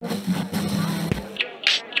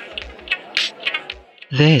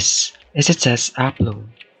This is a test upload.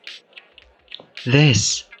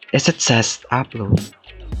 This is a test upload.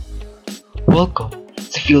 Welcome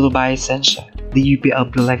to Phileos, the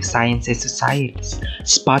UPLB Life Sciences Society's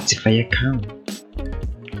Spotify account.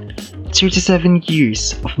 37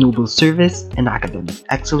 years of noble service and academic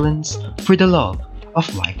excellence for the love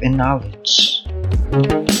of life and knowledge.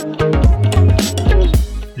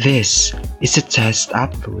 This is a test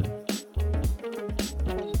upload.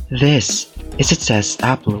 This is a test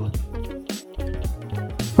upload.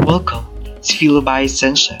 Welcome to Phileos,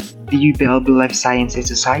 the UPLB Life Sciences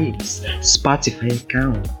Society's Spotify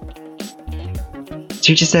account.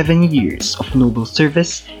 37 years of noble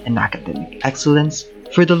service and academic excellence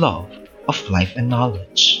for the love of life and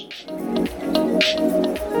knowledge.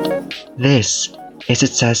 This is a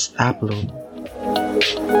test upload.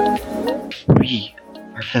 We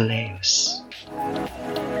are Phileos.